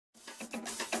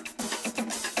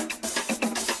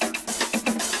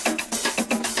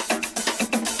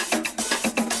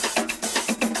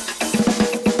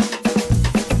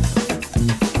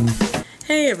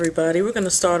everybody, we're going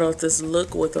to start off this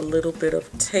look with a little bit of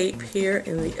tape here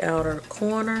in the outer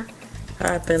corner.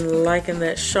 I've been liking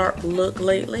that sharp look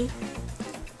lately,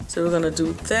 so we're going to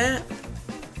do that,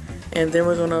 and then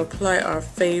we're going to apply our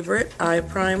favorite eye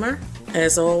primer.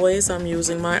 As always, I'm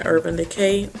using my Urban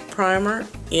Decay primer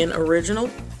in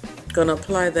Original. Gonna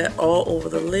apply that all over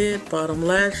the lid, bottom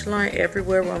lash line,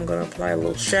 everywhere where I'm gonna apply a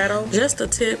little shadow. Just a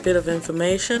tidbit of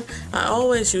information. I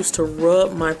always used to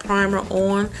rub my primer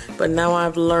on, but now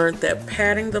I've learned that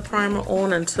patting the primer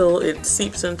on until it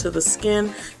seeps into the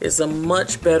skin is a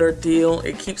much better deal.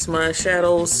 It keeps my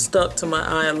shadows stuck to my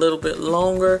eye a little bit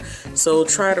longer, so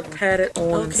try to pat it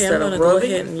on instead of rubbing. I'm gonna go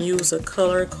ahead and use a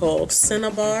color called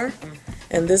Cinnabar.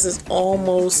 And this is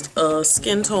almost a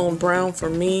skin tone brown for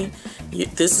me.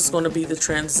 This is going to be the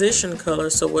transition color,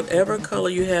 so whatever color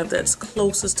you have that's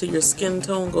closest to your skin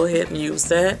tone, go ahead and use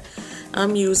that.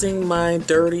 I'm using my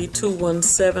Dirty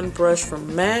 217 brush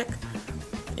from MAC,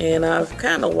 and I've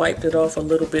kind of wiped it off a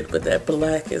little bit, but that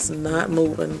black is not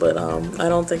moving, but I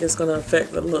don't think it's going to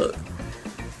affect the look.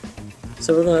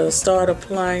 So we're going to start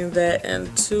applying that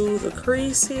into the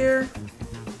crease here.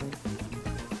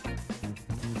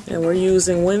 And we're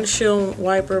using windshield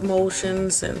wiper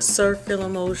motions and circular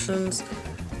motions,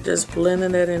 just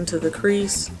blending it into the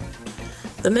crease.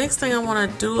 The next thing I want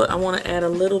to do, I want to add a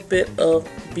little bit of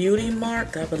Beauty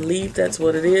Mark. I believe that's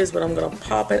what it is, but I'm going to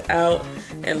pop it out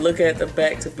and look at the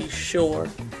back to be sure.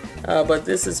 But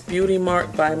this is Beauty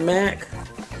Mark by MAC.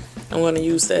 I'm going to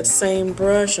use that same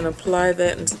brush and apply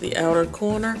that into the outer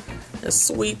corner and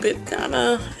sweep it kind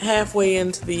of halfway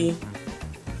into the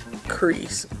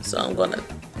crease. So I'm going to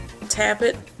tap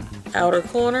it, outer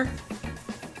corner,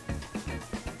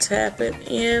 tap it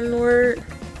inward,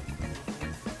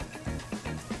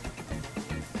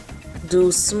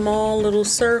 do small little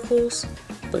circles,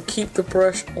 but keep the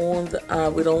brush on the eye.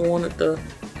 We don't want it to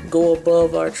go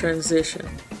above our transition.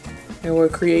 And we're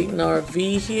creating our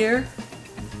V here,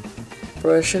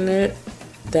 brushing it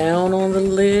down on the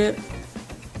lid,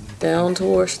 down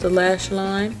towards the lash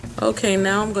line. Okay,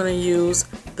 now I'm going to use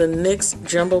the NYX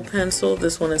Jumbo Pencil.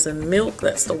 This one is in Milk.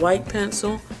 That's the white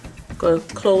pencil. I'm going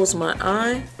to close my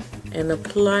eye and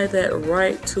apply that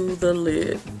right to the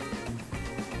lid.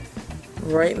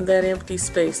 Right in that empty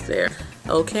space there.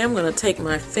 Okay, I'm going to take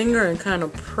my finger and kind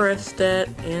of press that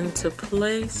into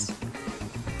place.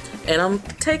 And I'm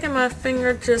taking my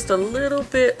finger just a little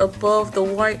bit above the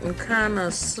white and kind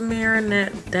of smearing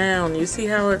that down. You see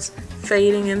how it's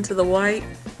fading into the white?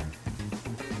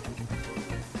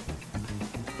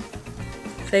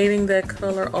 Fading that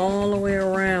color all the way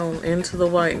around into the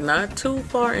white. Not too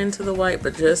far into the white,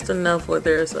 but just enough where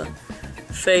there's a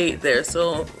fade there.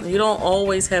 So you don't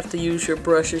always have to use your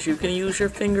brushes. You can use your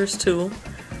fingers too.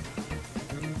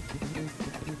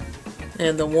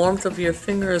 And the warmth of your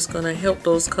finger is going to help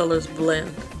those colors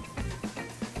blend.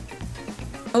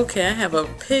 Okay, I have a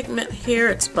pigment here.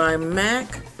 It's by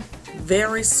MAC.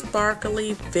 Very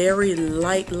sparkly, very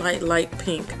light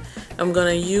pink. I'm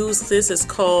going to use this. It's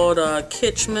called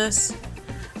Kitchmas.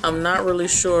 I'm not really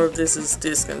sure if this is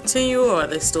discontinued or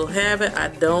they still have it. I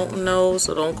don't know,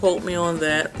 so don't quote me on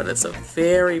that, but it's a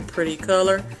very pretty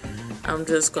color. I'm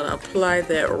just going to apply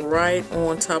that right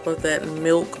on top of that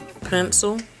Milk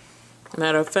pencil.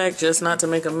 Matter of fact, just not to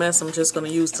make a mess, I'm just going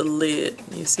to use the lid.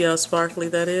 You see how sparkly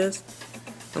that is?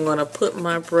 I'm going to put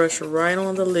my brush right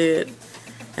on the lid,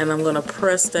 and I'm going to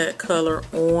press that color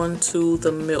onto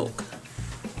the Milk.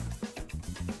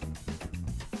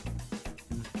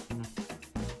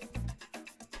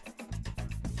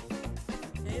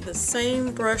 The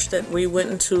same brush that we went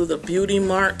into the Beauty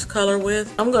Marked color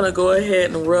with, I'm going to go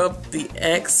ahead and rub the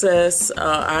excess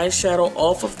eyeshadow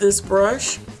off of this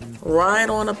brush right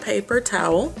on a paper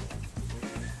towel.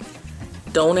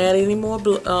 Don't add any more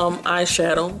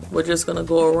eyeshadow. We're just going to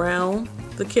go around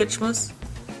the Kitchmas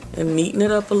and neaten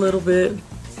it up a little bit.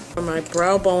 For my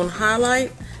brow bone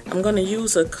highlight, I'm going to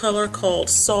use a color called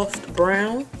Soft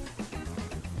Brown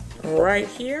right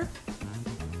here.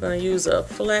 I'm going to use a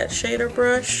flat shader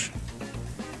brush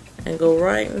and go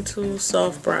right into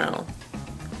soft brown.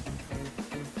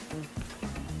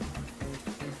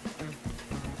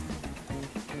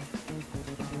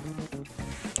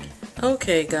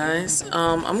 Okay guys,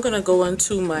 I'm going to go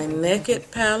into my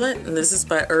Naked palette, and this is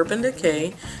by Urban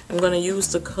Decay. I'm going to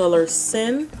use the color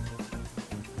Sin.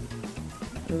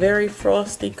 Very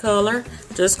frosty color.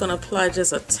 Just going to apply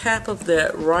just a tap of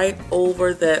that right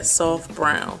over that soft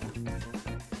brown.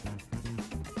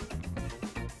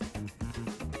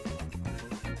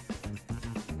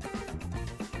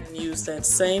 Use that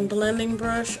same blending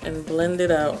brush and blend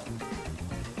it out.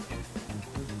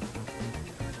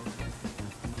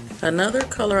 Another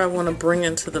color I want to bring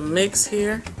into the mix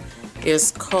here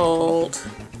is called,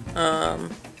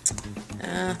 don't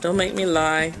make me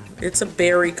lie, it's a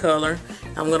berry color.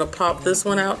 I'm going to pop this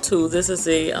one out too. This is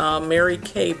a Mary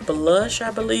Kay blush,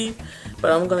 I believe,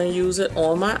 but I'm going to use it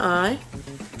on my eye.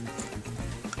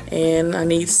 And I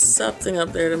need something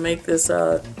up there to make this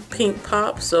pink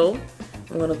pop, so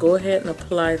I'm going to go ahead and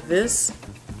apply this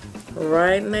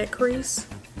right in that crease.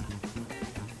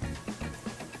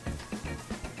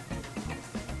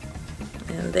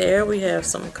 And there we have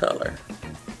some color.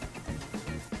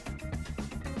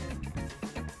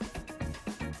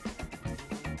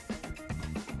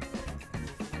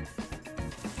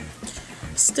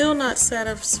 Still not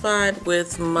satisfied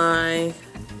with my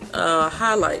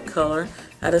highlight color.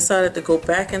 I decided to go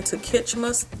back into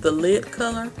Kitchmas, the lid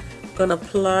color. I'm going to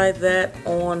apply that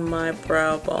on my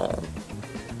brow bone.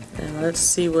 And let's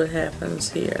see what happens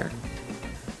here.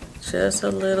 Just a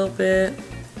little bit.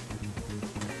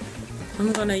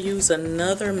 I'm going to use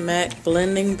another MAC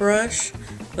blending brush.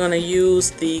 I'm going to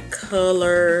use the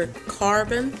color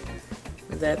Carbon.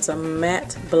 That's a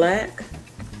matte black.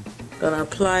 I'm going to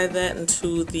apply that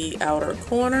into the outer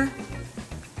corner.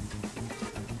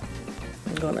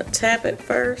 I'm going to tap it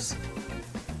first,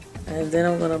 and then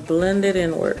I'm going to blend it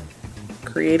inward,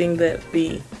 creating that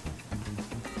V.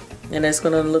 And it's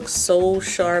going to look so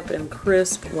sharp and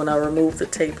crisp when I remove the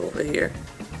tape over here.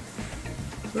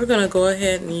 We're going to go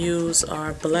ahead and use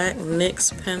our black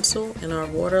NYX pencil in our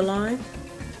waterline.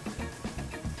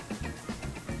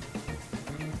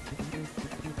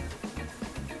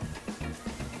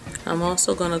 I'm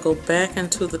also going to go back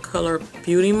into the color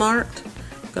Beauty Marked.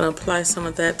 I'm going to apply some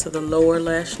of that to the lower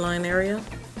lash line area.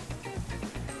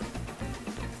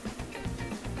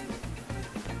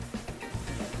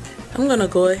 I'm going to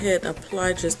go ahead and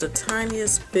apply just the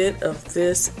tiniest bit of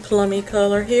this plummy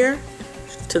color here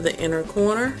to the inner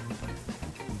corner.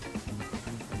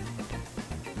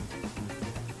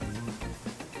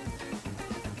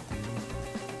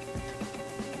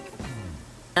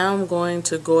 Now I'm going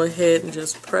to go ahead and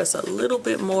just press a little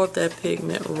bit more of that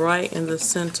pigment right in the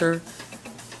center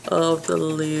of the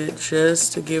lid,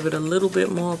 just to give it a little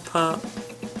bit more pop.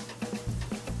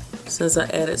 Since I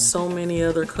added so many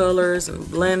other colors and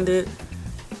blended,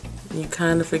 you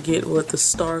kind of forget what the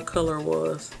star color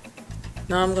was.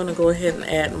 Now I'm going to go ahead and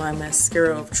add my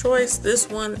mascara of choice. This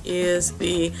one is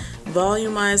the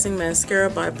Volumizing Mascara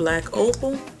by Black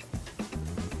Opal,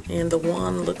 and the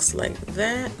wand looks like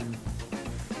that.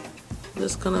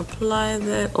 Just going to apply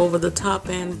that over the top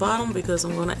and bottom because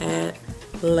I'm going to add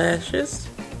lashes.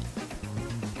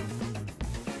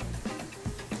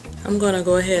 I'm going to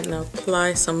go ahead and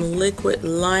apply some liquid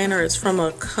liner. It's from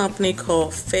a company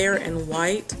called Fair and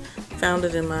White. Found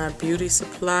it in my beauty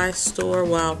supply store a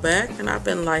while back, and I've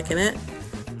been liking it.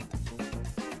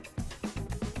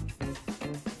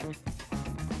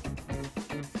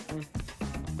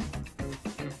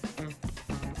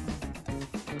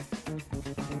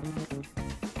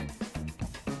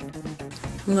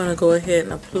 I'm going to go ahead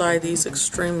and apply these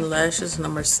Extreme Lashes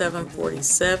number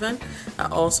 747. I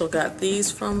also got these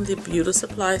from the beauty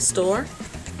supply store.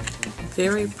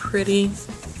 Very pretty,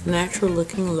 natural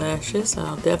looking lashes.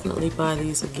 I'll definitely buy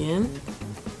these again.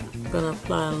 I'm going to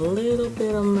apply a little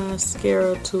bit of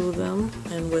mascara to them,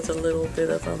 and with a little bit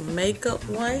of a makeup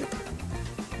wipe.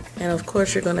 And of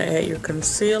course you're going to add your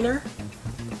concealer.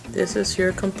 This is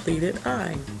your completed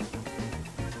eye.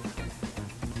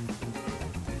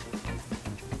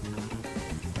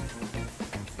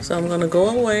 So I'm going to go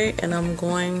away and I'm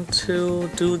going to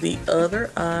do the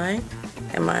other eye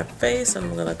and my face, and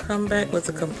I'm going to come back with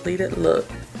a completed look.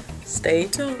 Stay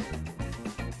tuned.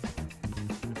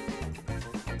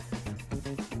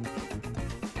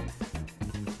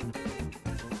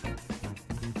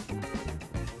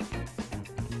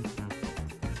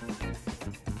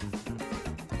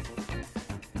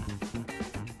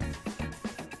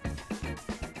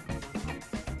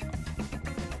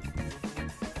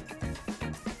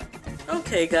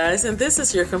 Okay guys, and this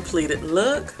is your completed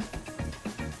look.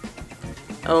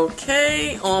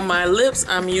 Okay, on my lips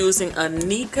I'm using a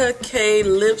Nicka K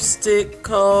lipstick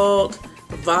called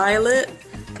Violet.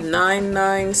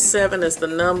 997 is the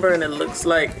number, and it looks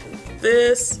like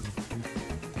this.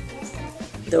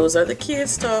 Those are the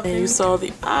kids talking. And you saw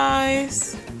the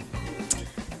eyes.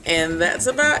 And that's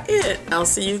about it. I'll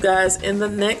see you guys in the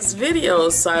next video.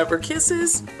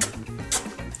 CyberKisses.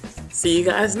 See you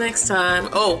guys next time.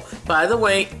 Oh, by the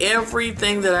way,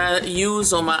 everything that I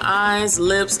use on my eyes,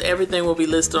 lips, everything will be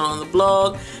listed on the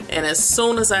blog. And as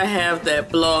soon as I have that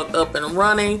blog up and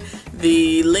running,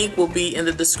 the link will be in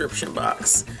the description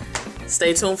box.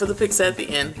 Stay tuned for the pics at the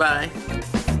end. Bye.